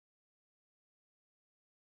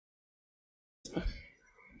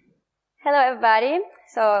Hello, everybody.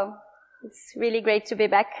 So it's really great to be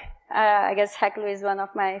back. I guess Hack.lu is one of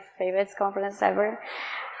my favorite conferences ever.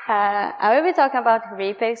 I will be talking about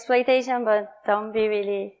Heap exploitation, but don't be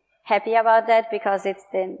really happy about that because it's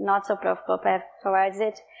the not so profitable path towards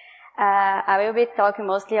it. I will be talking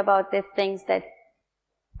mostly about the things that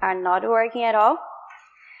are not working at all.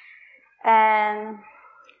 And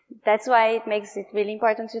that's why it makes it really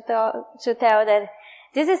important to tell that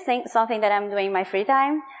this is something that I'm doing in my free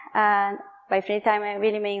time. And by free time, I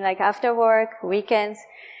really mean like after work, weekends,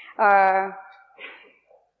 or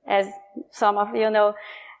as some of you know,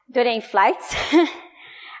 during flights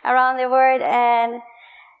around the world. And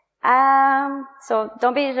so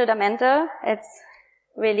don't be judgmental. It's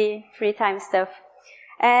really free time stuff.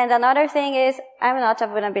 And another thing is I'm not a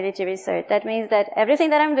vulnerability researcher. That means that everything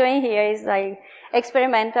that I'm doing here is like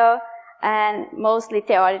experimental and mostly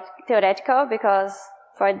theoretical because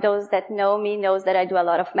for those that know me knows that I do a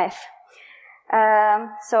lot of math.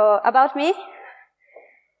 So about me,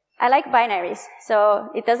 I like binaries. So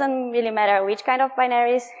it doesn't really matter which kind of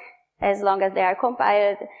binaries as long as they are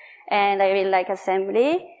compiled. And I really like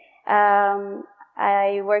assembly.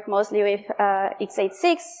 I work mostly with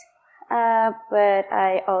x86, but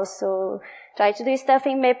I also try to do stuff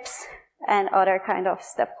in MIPS and other kind of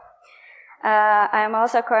stuff. I'm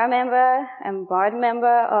also a core member and board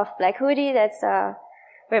member of Black Hoodie. That's a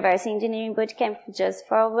reverse engineering bootcamp just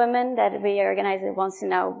for women that we organize once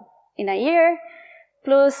in a year,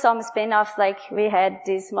 plus some spin-offs like we had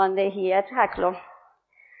this Monday here at Hack.lu.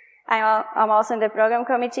 I'm also in the program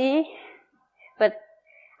committee, but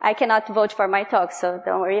I cannot vote for my talk, so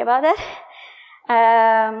don't worry about that.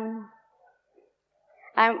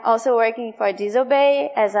 I'm also working for Disobey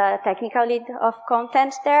as a technical lead of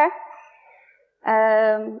content there.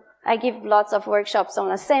 I give lots of workshops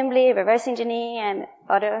on assembly, reverse engineering, and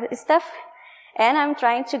other stuff. And I'm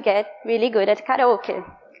trying to get really good at karaoke.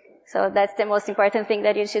 So that's the most important thing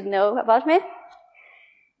that you should know about me.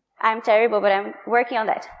 I'm terrible, but I'm working on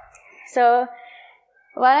that. So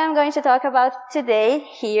what I'm going to talk about today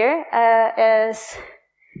here is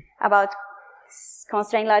about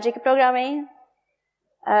constraint logic programming,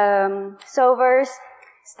 solvers,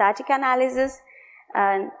 static analysis,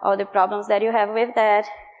 and all the problems that you have with that.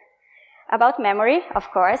 About memory, of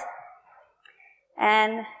course,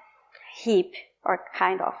 and heap, or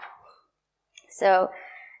kind of. So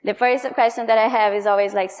the first question that I have is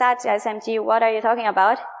always like, SAT, SMT, what are you talking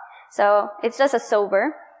about? So it's just a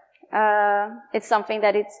solver. It's something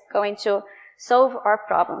that it's going to solve our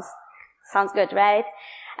problems. Sounds good, right?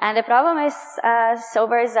 And the problem is,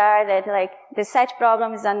 solvers are that like the SAT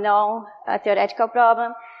problem is a known theoretical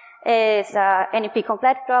problem. It's a NP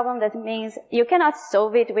complete problem. That means you cannot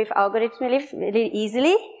solve it with algorithms really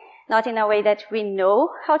easily, not in a way that we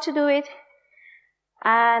know how to do it.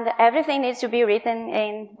 And everything needs to be written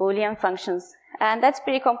in Boolean functions. And that's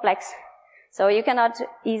pretty complex. So you cannot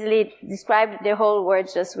easily describe the whole word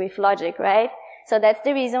just with logic, right? So that's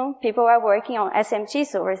the reason people are working on SMT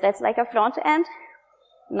solvers. That's like a front end,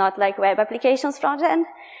 not like web applications front end,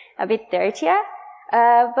 a bit dirtier.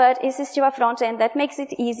 But it's still a front end that makes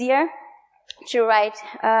it easier to write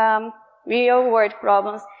real-world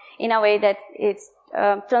problems in a way that it's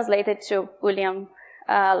translated to Boolean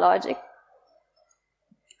logic.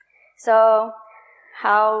 So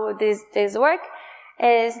how this work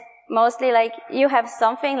is mostly like you have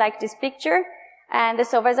something like this picture, and the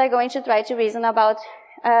solvers are going to try to reason about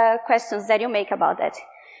questions that you make about that.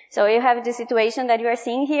 So you have the situation that you are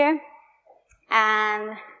seeing here,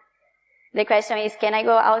 and the question is, can I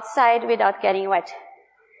go outside without getting wet?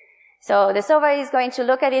 So the solver is going to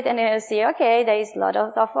look at it and he'll see, okay, there is a lot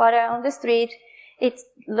of water on the street. It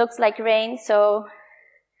looks like rain, so,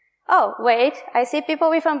 oh, wait, I see people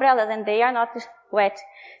with umbrellas and they are not wet.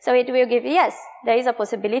 So it will give, yes, there is a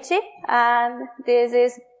possibility, and this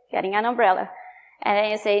is getting an umbrella. And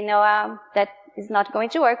then you say, no, that is not going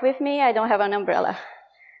to work with me, I don't have an umbrella.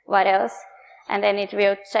 What else? And then it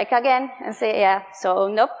will check again and say, yeah, so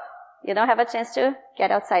nope. You don't have a chance to get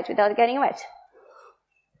outside without getting wet.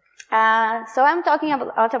 So I'm talking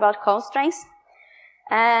about constraints.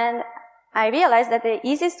 And I realized that the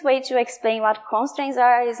easiest way to explain what constraints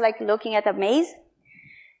are is like looking at a maze.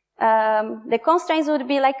 The constraints would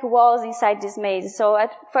be like walls inside this maze. So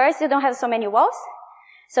at first you don't have so many walls.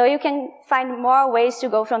 So you can find more ways to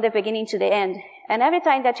go from the beginning to the end. And every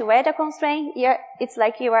time that you add a constraint, it's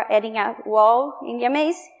like you are adding a wall in your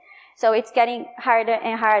maze. So it's getting harder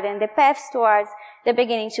and harder, and the paths towards the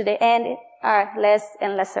beginning to the end are less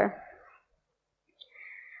and lesser.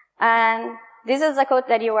 And this is a quote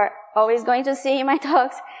that you are always going to see in my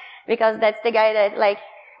talks, because that's the guy that like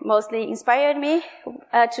mostly inspired me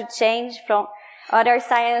to change from other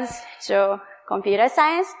science to computer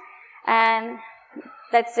science, and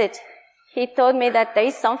that's it. He told me that there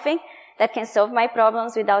is something that can solve my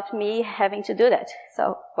problems without me having to do that,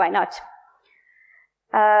 so why not?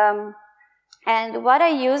 And what I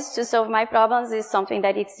use to solve my problems is something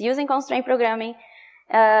that it's using constraint programming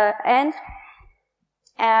and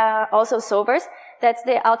also solvers. That's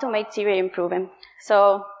the automate theory improvement.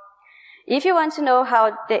 So if you want to know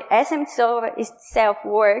how the SMT solver itself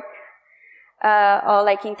works, or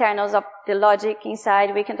like internals of the logic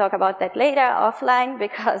inside, we can talk about that later offline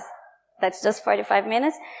because that's just 45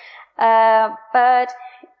 minutes. But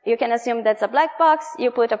you can assume that's a black box.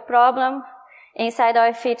 You put a problem inside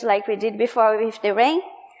of it like we did before with the rain.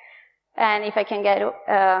 And if I can get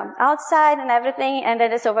outside and everything, and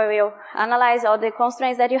then the solver will analyze all the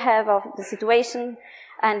constraints that you have of the situation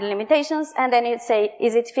and the limitations, and then you'd say,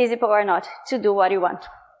 is it feasible or not to do what you want?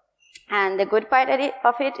 And the good part of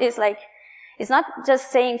it is like, it's not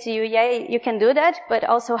just saying to you, yeah, you can do that, but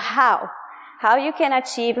also how. How you can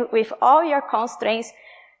achieve with all your constraints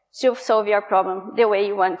to solve your problem the way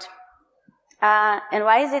you want. And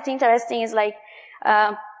why is it interesting is like,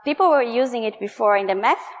 people were using it before in the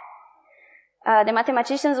math. The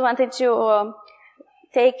mathematicians wanted to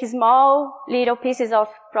take small little pieces of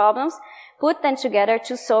problems, put them together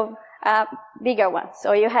to solve a bigger one.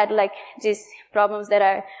 So you had like these problems that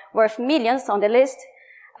are worth millions on the list,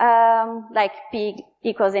 like P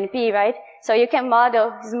equals NP, right? So you can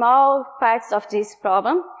model small parts of this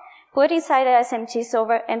problem, put inside a SMT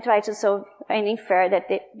solver and try to solve and infer that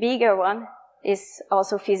the bigger one is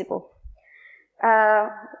also feasible.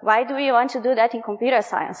 Why do we want to do that in computer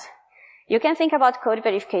science? You can think about code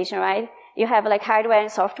verification, right? You have like hardware and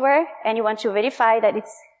software, and you want to verify that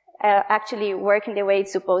it's actually working the way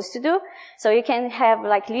it's supposed to do. So you can have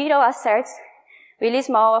like little asserts, really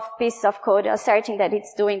small pieces of code asserting that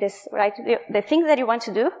it's doing this, right? The things that you want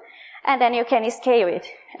to do, and then you can scale it,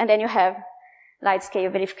 and then you have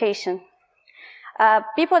large-scale verification.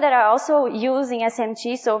 People that are also using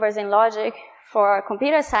SMT solvers in logic for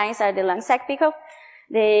computer science are the Langsec people.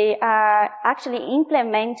 They are actually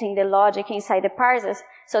implementing the logic inside the parsers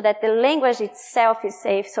so that the language itself is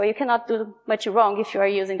safe, so you cannot do much wrong if you are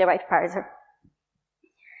using the right parser.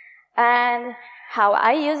 And how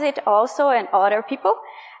I use it also, and other people,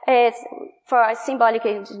 is for symbolic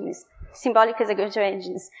engines, symbolic execution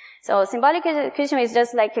engines. So symbolic execution is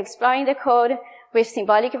just like exploring the code with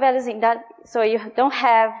symbolic values in that, so you don't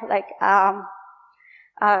have like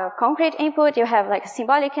concrete input, you have like a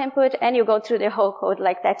symbolic input, and you go through the whole code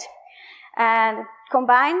like that. And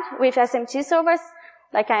combined with SMT solvers,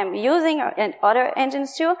 like I'm using, and other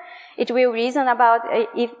engines too, it will reason about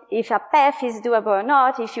if a path is doable or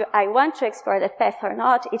not, if I want to explore that path or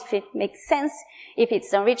not, if it makes sense, if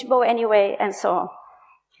it's unreachable anyway, and so on.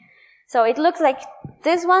 So it looks like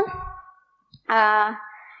this one.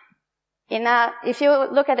 If you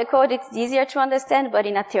look at the code, it's easier to understand, but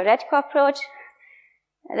in a theoretical approach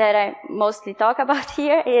that I mostly talk about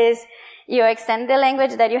here is you extend the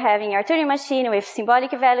language that you have in your Turing machine with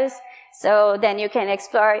symbolic values, so then you can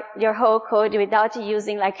explore your whole code without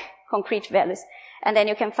using like concrete values. And then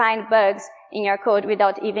you can find bugs in your code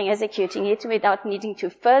without even executing it, without needing to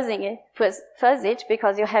fuzz it,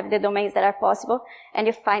 because you have the domains that are possible, and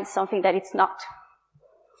you find something that it's not.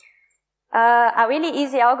 A really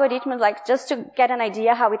easy algorithm, like just to get an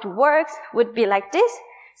idea how it works, would be like this.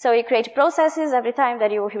 So you create processes every time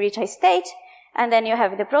that you reach a state, and then you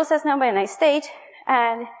have the process number and a state,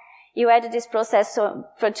 and you add this process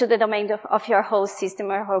to the domain of your whole system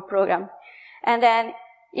or whole program. And then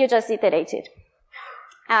you just iterate it.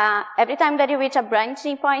 Every time that you reach a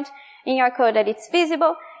branching point in your code that it's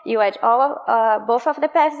feasible, you add both of the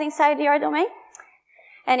paths inside your domain.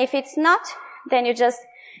 And if it's not, then you just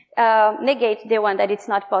negate the one that it's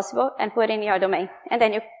not possible and put in your domain. And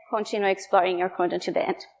then you continue exploring your code until the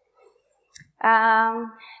end.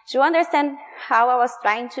 To understand how I was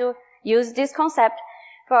trying to use this concept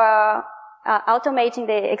for automating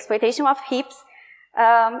the exploitation of heaps,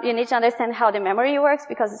 you need to understand how the memory works,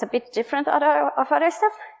 because it's a bit different of other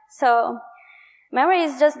stuff. So memory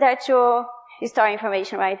is just there to store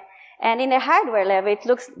information, right? And in the hardware level, it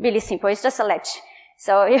looks really simple. It's just a latch.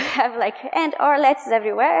 So you have like and or latches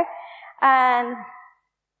everywhere. And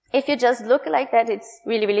if you just look like that, it's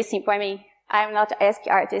really, really simple. I mean, I'm not an ASCII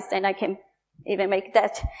artist, and I can even make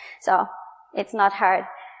that. So it's not hard.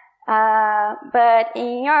 But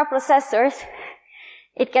in your processors,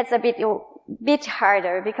 it gets a bit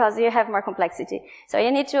harder because you have more complexity. So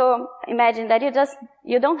you need to imagine that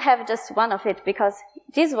you don't have just one of it, because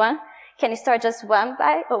this one can store just one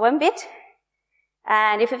bit,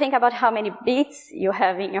 And if you think about how many bits you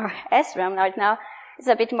have in your SRAM right now, it's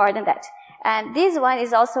a bit more than that. And this one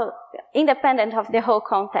is also independent of the whole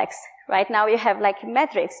context. Right now you have like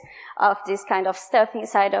metrics of this kind of stuff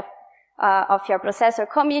inside of your processor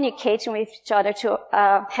communicating with each other to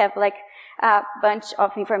have like a bunch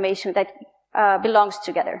of information that belongs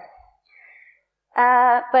together.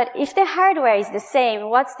 But if the hardware is the same,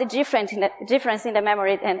 what's the difference in the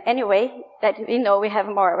memory? And anyway, that we know we have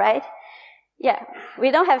more, right? Yeah,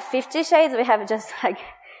 we don't have 50 shades, we have just like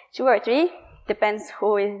 2 or 3, depends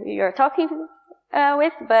who you're talking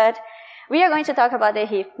with, but we are going to talk about the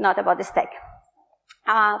heap, not about the stack.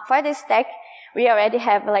 For the stack, we already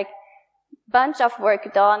have like bunch of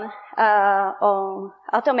work done on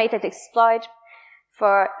automated exploit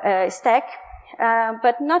for stack,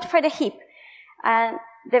 but not for the heap. And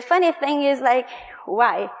the funny thing is like,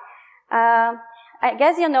 why? I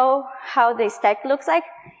guess you know how the stack looks like.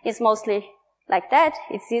 It's mostly like that.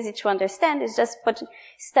 It's easy to understand. It's just put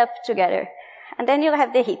stuff together. And then you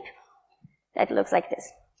have the heap that looks like this.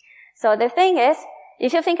 So the thing is,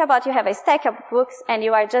 if you think about you have a stack of books and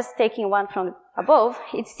you are just taking one from above,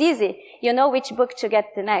 it's easy. You know which book to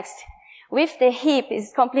get the next. With the heap,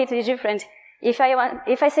 it's completely different. If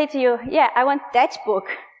I say to you, yeah, I want that book,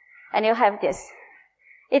 and you have this,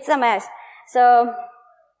 it's a mess. So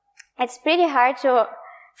it's pretty hard to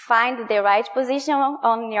find the right position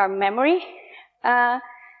on your memory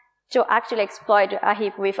to actually exploit a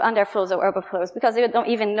heap with underflows or overflows, because you don't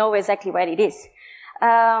even know exactly where it is.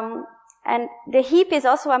 And the heap is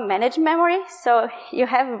also a managed memory, so you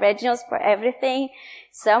have regions for everything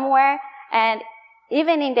somewhere. And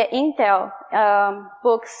even in the Intel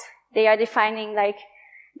books, they are defining like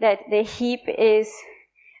that the heap is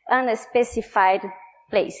unspecified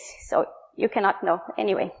place, so you cannot know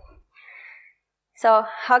anyway. So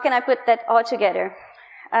how can I put that all together?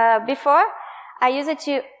 Before I used it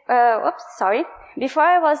to, before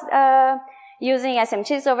I was using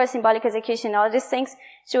SMTs over symbolic execution, all these things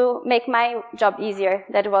to make my job easier.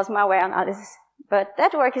 That was malware analysis. But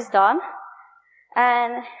that work is done.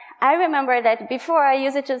 And I remember that before I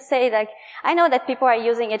used it to say like, I know that people are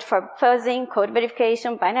using it for fuzzing, code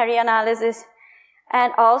verification, binary analysis,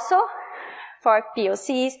 and also for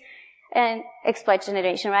POCs and exploit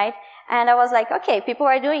generation, right? And I was like, okay, people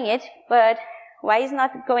are doing it, but why is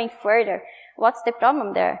not going further? What's the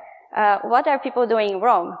problem there? What are people doing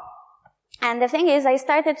wrong? And the thing is, I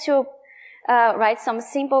started to write some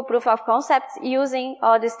simple proof of concepts using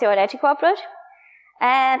all this theoretical approach.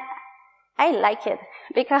 And I like it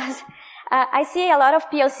because I see a lot of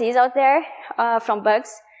POCs out there from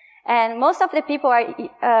bugs. And most of the people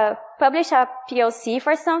are publish a POC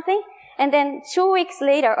for something. And then 2 weeks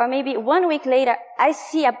later, or maybe 1 week later, I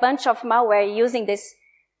see a bunch of malware using this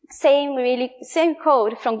same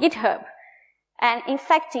code from GitHub and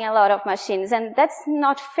infecting a lot of machines. And that's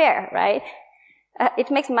not fair, right?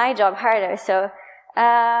 It makes my job harder. So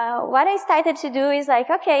what I started to do is like,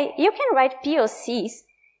 okay, you can write POCs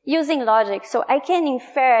using logic. So I can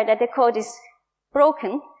infer that the code is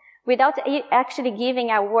broken without actually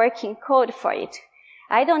giving a working code for it.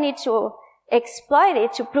 I don't need to exploit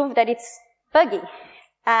it to prove that it's buggy.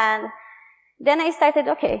 And then I started,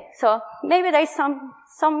 okay, so maybe there's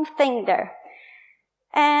something there.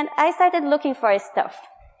 And I started looking for stuff.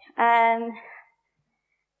 And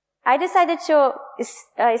I decided to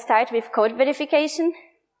start with code verification,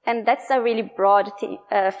 and that's a really broad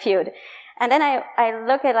field. And then I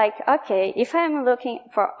look at like, okay, if I'm looking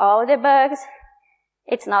for all the bugs,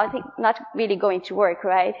 it's not really going to work,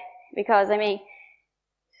 right? Because, I mean,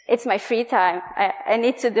 it's my free time. I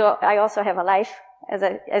need to do, I also have a life.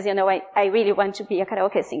 As you know, I really want to be a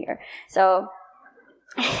karaoke singer. So,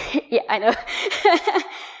 yeah, I know.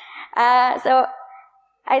 So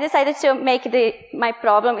I decided to make my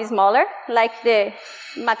problem smaller, like the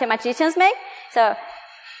mathematicians make. So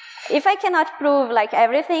if I cannot prove like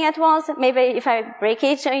everything at once, maybe if I break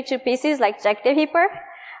it into pieces like Jack the Ripper,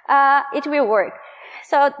 it will work.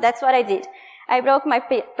 So that's what I did. I broke my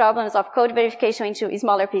problems of code verification into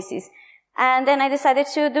smaller pieces. And then I decided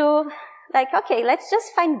to do like, okay, let's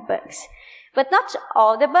just find bugs. But not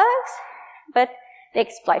all the bugs, but the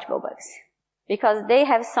exploitable bugs. Because they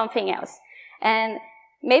have something else. And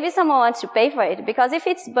maybe someone wants to pay for it, because if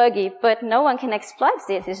it's buggy, but no one can exploit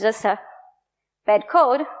it, it's just a bad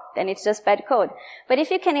code, then it's just bad code. But if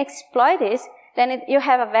you can exploit this, then you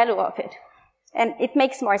have a value of it. And it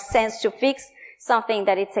makes more sense to fix something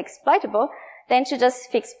that it's exploitable than to just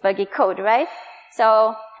fix buggy code, right?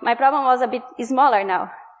 So my problem was a bit smaller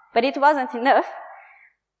now, but it wasn't enough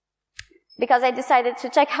because I decided to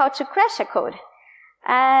check how to crash a code.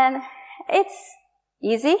 And it's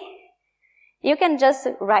easy. you can just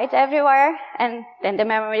write everywhere, and then the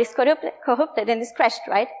memory is corrupted and is crashed,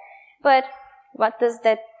 right? But what does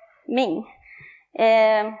that mean?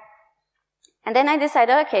 And then I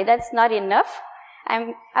decided, okay, that's not enough.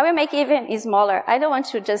 I will make it even smaller. I don't want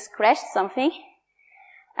to just crash something.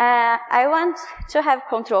 I want to have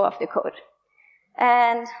control of the code.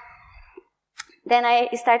 And then I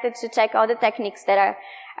started to check all the techniques that are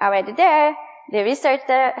already there, the research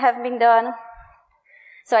that have been done.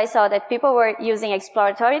 So I saw that people were using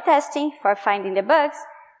exploratory testing for finding the bugs.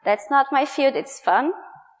 That's not my field, it's fun.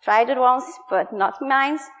 Tried it once, but not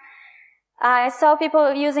mine. I saw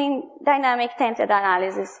people using dynamic tainted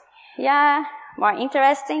analysis. Yeah, more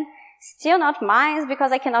interesting. Still not mine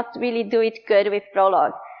because I cannot really do it good with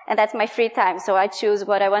Prolog. And that's my free time, so I choose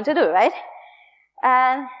what I want to do, right?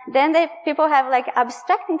 And then people have like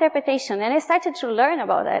abstract interpretation, and I started to learn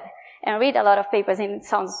about that and read a lot of papers, and it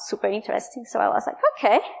sounds super interesting. So I was like,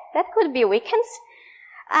 okay, that could be weekends.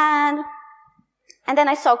 And then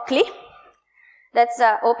I saw CLI. That's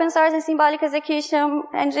an open source and symbolic execution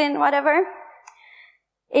engine, whatever.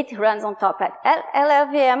 It runs on top at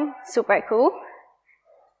LLVM, super cool.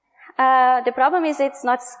 The problem is it's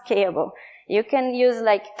not scalable. You can use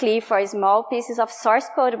like CLI for small pieces of source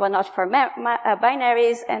code, but not for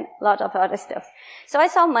binaries and a lot of other stuff. So I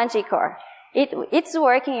saw Manticore. It's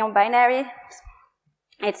working on binary.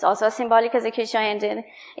 It's also a symbolic execution engine.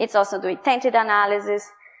 It's also doing tainted analysis.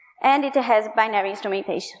 And it has binary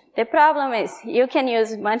instrumentation. The problem is you can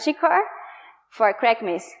use Manticore for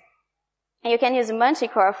crackmaze. And you can use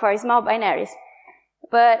Manticore for small binaries.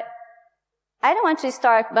 But I don't want to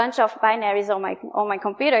store a bunch of binaries on my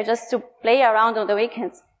computer just to play around on the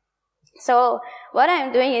weekends. So what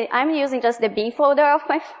I'm doing is I'm using just the bin folder of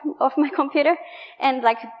my computer and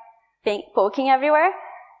like poking everywhere.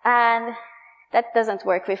 And that doesn't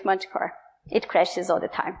work with Manticore. It crashes all the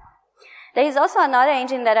time. There is also another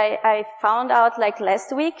engine that I found out like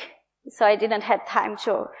last week. So I didn't have time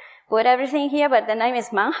to put everything here, but the name is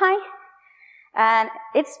Manhai. And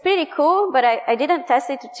it's pretty cool, but I didn't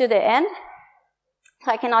test it to the end.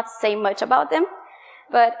 So I cannot say much about them,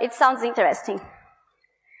 but it sounds interesting.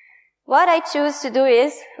 What I choose to do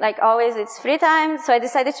is, like always, it's free time, so I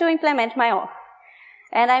decided to implement my own.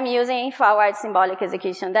 And I'm using forward symbolic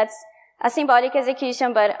execution. That's a symbolic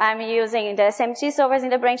execution, but I'm using the SMT solvers in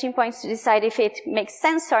the branching points to decide if it makes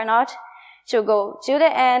sense or not to go to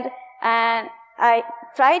the end. And I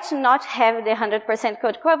try to not have the 100%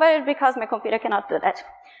 code covered because my computer cannot do that.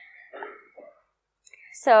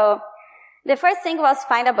 So the first thing was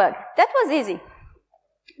find a bug. That was easy.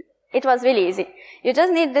 It was really easy. You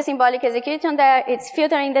just need the symbolic execution there, it's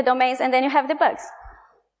filtering the domains, and then you have the bugs.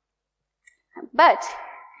 But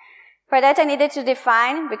for that I needed to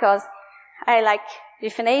define, because I like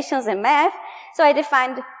definitions and math, so I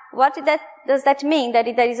defined what does that mean that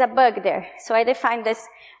there is a bug there. So I defined this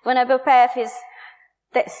vulnerable path is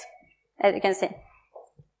this, as you can see.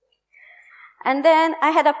 And then I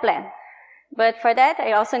had a plan. But for that,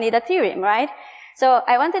 I also need a theorem, right? So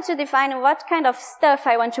I wanted to define what kind of stuff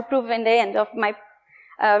I want to prove in the end of my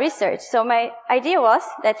research. So my idea was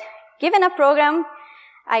that given a program,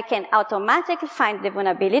 I can automatically find the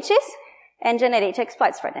vulnerabilities and generate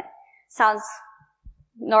exploits for them. Sounds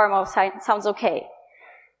normal, sounds okay.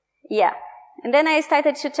 Yeah. And then I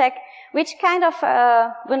started to check which kind of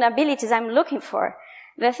vulnerabilities I'm looking for.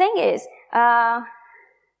 The thing is,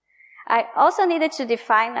 I also needed to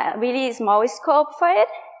define a really small scope for it,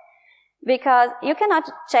 because you cannot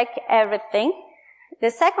check everything.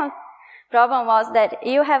 The second problem was that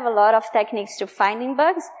you have a lot of techniques to finding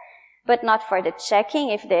bugs, but not for the checking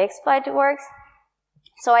if the exploit works.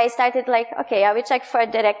 So I started like, okay, I will check for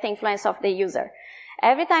direct influence of the user.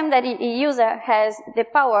 Every time that a user has the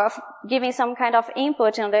power of giving some kind of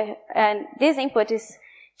input and this input is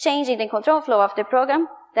changing the control flow of the program,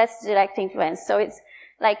 that's direct influence. So it's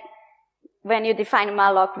like when you define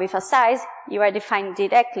malloc with a size, you are defining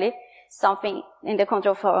directly something in the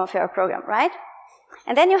control flow of your program, right?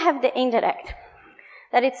 And then you have the indirect.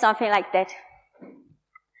 That is something like that,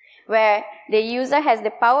 where the user has the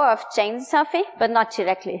power of changing something, but not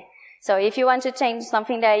directly. So if you want to change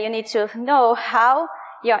something there, you need to know how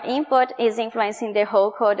your input is influencing the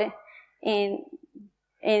whole code in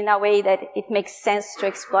a way that it makes sense to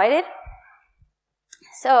exploit it.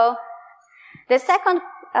 So the second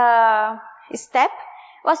step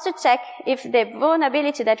was to check if the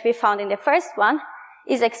vulnerability that we found in the first one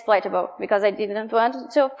is exploitable, because I didn't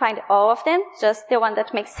want to find all of them, just the one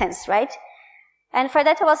that makes sense, right? And for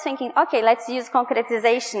that I was thinking, okay, let's use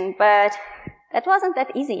concretization, but that wasn't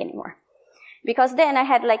that easy anymore. Because then I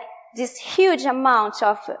had like this huge amount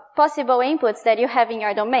of possible inputs that you have in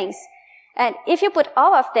your domains. And if you put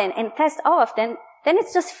all of them and test all of them, then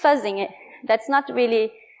it's just fuzzing it. That's not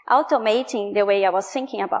really automating the way I was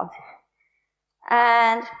thinking about.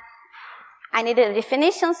 And I needed a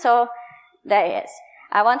definition, so there it is.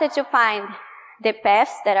 I wanted to find the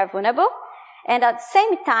paths that are vulnerable, and at the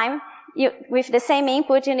same time, with the same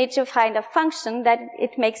input, you need to find a function that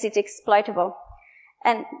it makes it exploitable.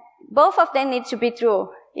 And both of them need to be true.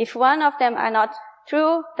 If one of them are not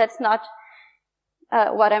true, that's not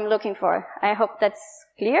what I'm looking for. I hope that's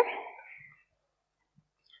clear.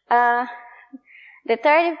 The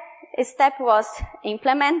third step was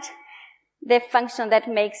implement the function that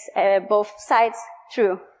makes both sides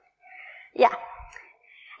true. Yeah.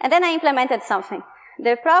 And then I implemented something.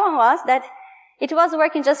 The problem was that it was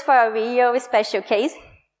working just for a real special case.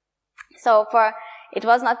 So it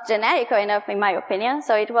was not generic enough in my opinion,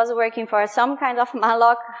 so it was working for some kind of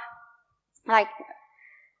malloc. Like,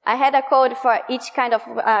 I had a code for each kind of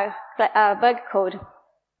bug code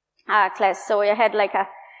class. So I had like a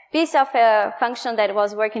piece of a function that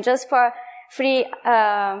was working just for free,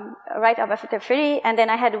 right after free, and then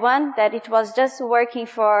I had one that it was just working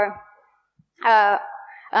for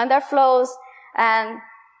underflows, and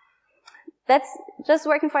that's just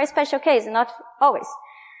working for a special case, not always.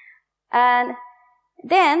 And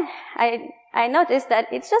then I noticed that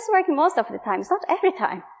it's just working most of the time, it's not every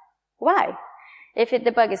time. Why? If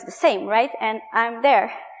the bug is the same, right? And I'm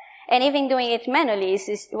there. And even doing it manually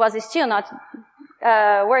was still not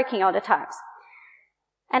working all the times.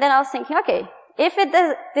 And then I was thinking, okay, if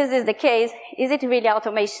this is the case, is it really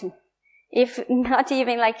automation? If not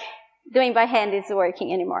even like doing by hand is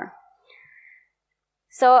working anymore.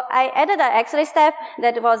 So I added an extra step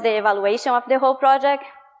that was the evaluation of the whole project.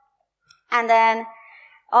 And then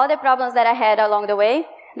all the problems that I had along the way.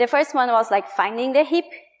 The first one was like finding the heap.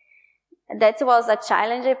 That was a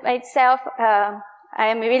challenge by itself. I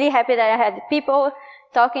am really happy that I had people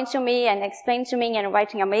talking to me and explaining to me and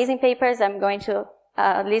writing amazing papers. I'm going to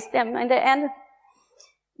list them in the end.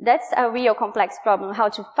 That's a real complex problem, how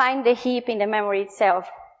to find the heap in the memory itself.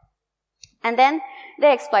 And then the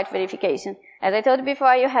exploit verification. As I told you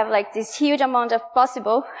before, you have like this huge amount of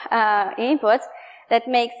possible inputs that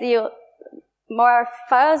makes you more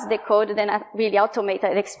fuzz the code than a really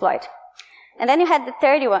automated exploit. And then you had the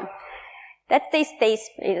third one. That's the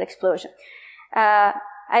state-space explosion. I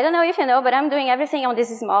don't know if you know, but I'm doing everything on this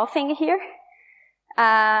small thing here.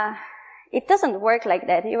 It doesn't work like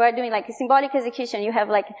that. You are doing like a symbolic execution. You have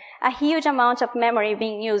like a huge amount of memory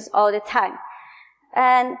being used all the time.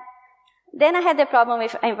 And then I had the problem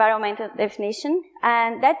with environmental definition,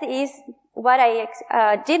 and that is what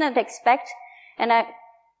I didn't expect. And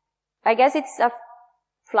I guess it's a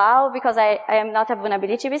flaw because I am not a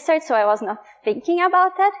vulnerability researcher, so I was not thinking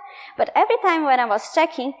about that. But every time when I was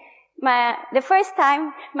checking, the first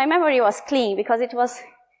time my memory was clean because it was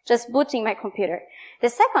just booting my computer. The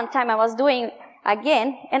second time I was doing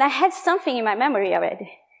again, and I had something in my memory already.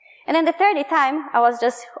 And then the third time I was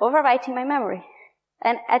just overwriting my memory.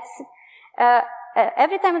 And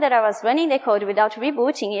every time that I was running the code without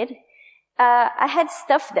rebooting it, I had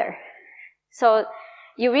stuff there. So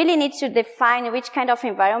you really need to define which kind of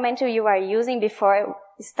environment you are using before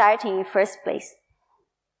starting in the first place.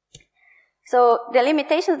 So the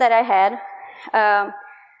limitations that I had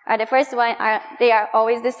are the first one, they are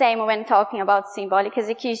always the same when talking about symbolic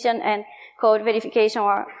execution and code verification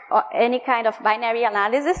or any kind of binary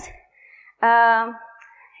analysis.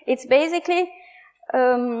 It's basically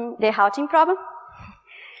the halting problem.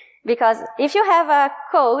 Because if you have a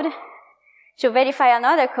code to verify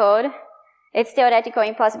another code, it's theoretically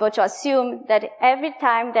impossible to assume that every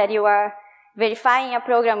time that you are verifying a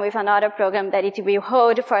program with another program that it will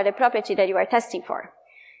hold for the property that you are testing for.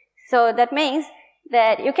 So that means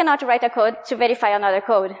that you cannot write a code to verify another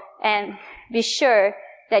code and be sure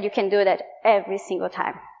that you can do that every single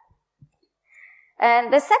time.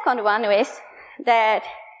 And the second one is that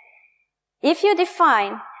if you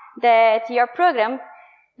define that your program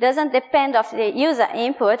doesn't depend on the user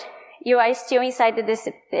input, you are still inside the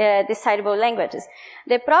decidable languages.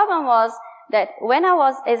 The problem was that when I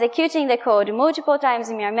was executing the code multiple times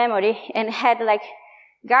in my memory and had like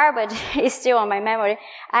garbage still on my memory,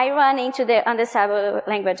 I run into the undecidable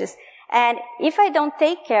languages. And if I don't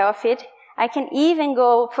take care of it, I can even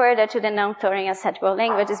go further to the non-Turing acceptable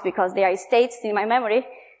languages because there are states in my memory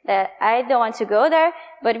that I don't want to go there,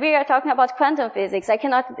 but we are talking about quantum physics. I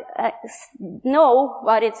cannot know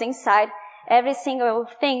what is inside every single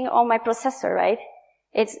thing on my processor, right?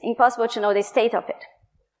 It's impossible to know the state of it.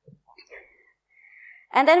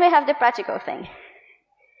 And then we have the practical thing.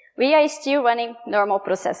 We are still running normal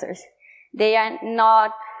processors. They are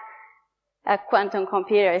not quantum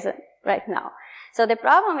computers right now. So the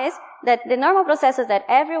problem is that the normal processors that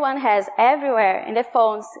everyone has everywhere in the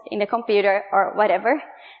phones, in the computer, or whatever,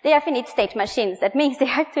 they are finite state machines. That means they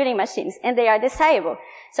are Turing machines, and they are decidable.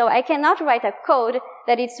 So I cannot write a code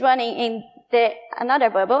that is running in another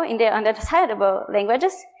bubble, in the undecidable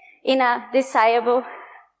languages, in a decidable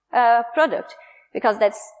product, because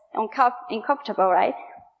that's incompatible, right?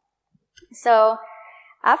 So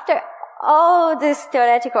after all this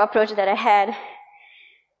theoretical approach that I had,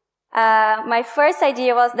 my first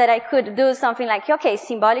idea was that I could do something like, okay,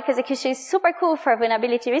 symbolic execution is super cool for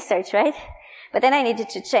vulnerability research, right? But then I needed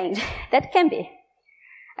to change. That can be.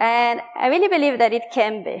 And I really believe that it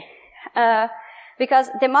can be. Because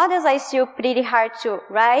the models are still pretty hard to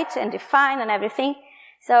write and define and everything.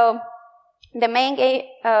 So the main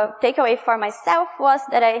takeaway for myself was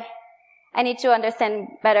that I need to understand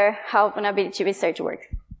better how vulnerability research works.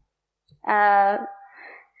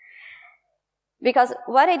 Because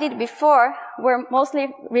what I did before were mostly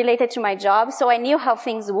related to my job, so I knew how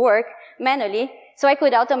things work manually, so I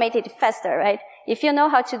could automate it faster, right? If you know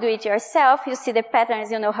how to do it yourself, you see the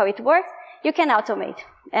patterns, you know how it works, you can automate.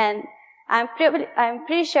 And I'm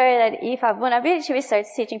pretty sure that if a vulnerability research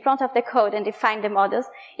sit in front of the code and define the models,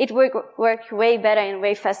 it would work way better and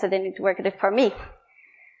way faster than it worked for me.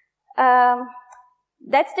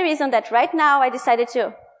 That's the reason that right now I decided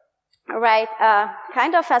to write a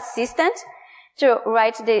kind of assistant to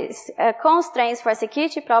write the constraints for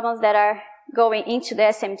security problems that are going into the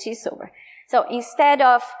SMT solver. So instead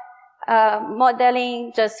of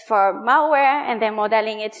modeling just for malware and then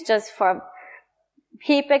modeling it just for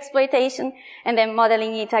heap exploitation and then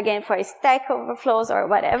modeling it again for stack overflows or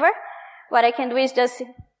whatever, what I can do is just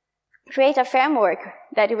create a framework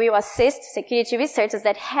that will assist security researchers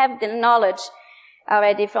that have the knowledge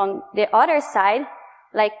already from the other side,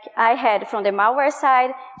 like I had from the malware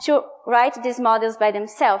side, to write these models by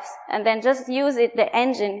themselves and then just use the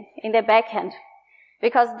engine in the backend.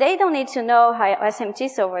 Because they don't need to know how SMT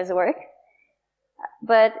solvers work,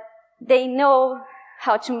 but they know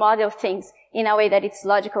how to model things in a way that it's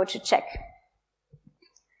logical to check.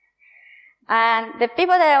 And the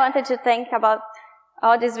people that I wanted to thank about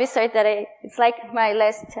all this research it's like my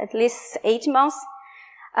last at least 8 months,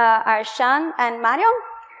 are Sean and Marion.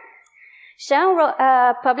 Sean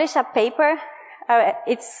published a paper.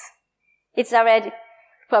 It's already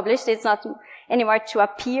published. It's not anymore to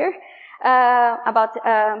appear, about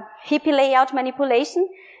heap layout manipulation.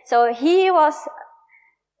 So he was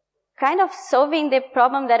kind of solving the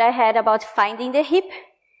problem that I had about finding the heap.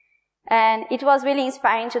 And it was really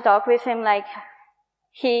inspiring to talk with him. Like,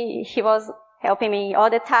 he was helping me all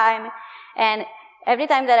the time. And every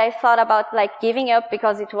time that I thought about like giving up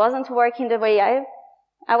because it wasn't working the way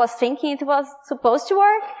I was thinking it was supposed to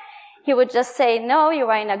work, he would just say, no, you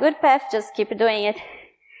are in a good path, just keep doing it.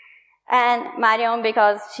 And Marion,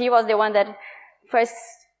 because she was the one that first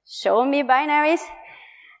showed me binaries.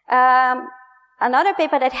 Another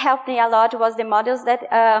paper that helped me a lot was the models that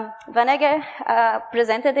Vannegar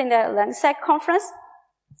presented in the Lansec conference.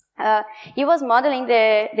 He was modeling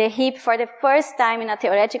the heap for the first time in a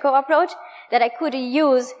theoretical approach that I could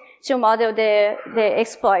use to model the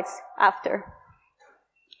exploits after.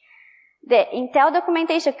 The Intel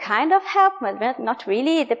documentation kind of helped, but not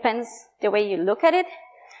really. It depends the way you look at it.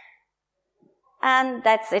 And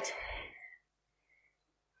that's it.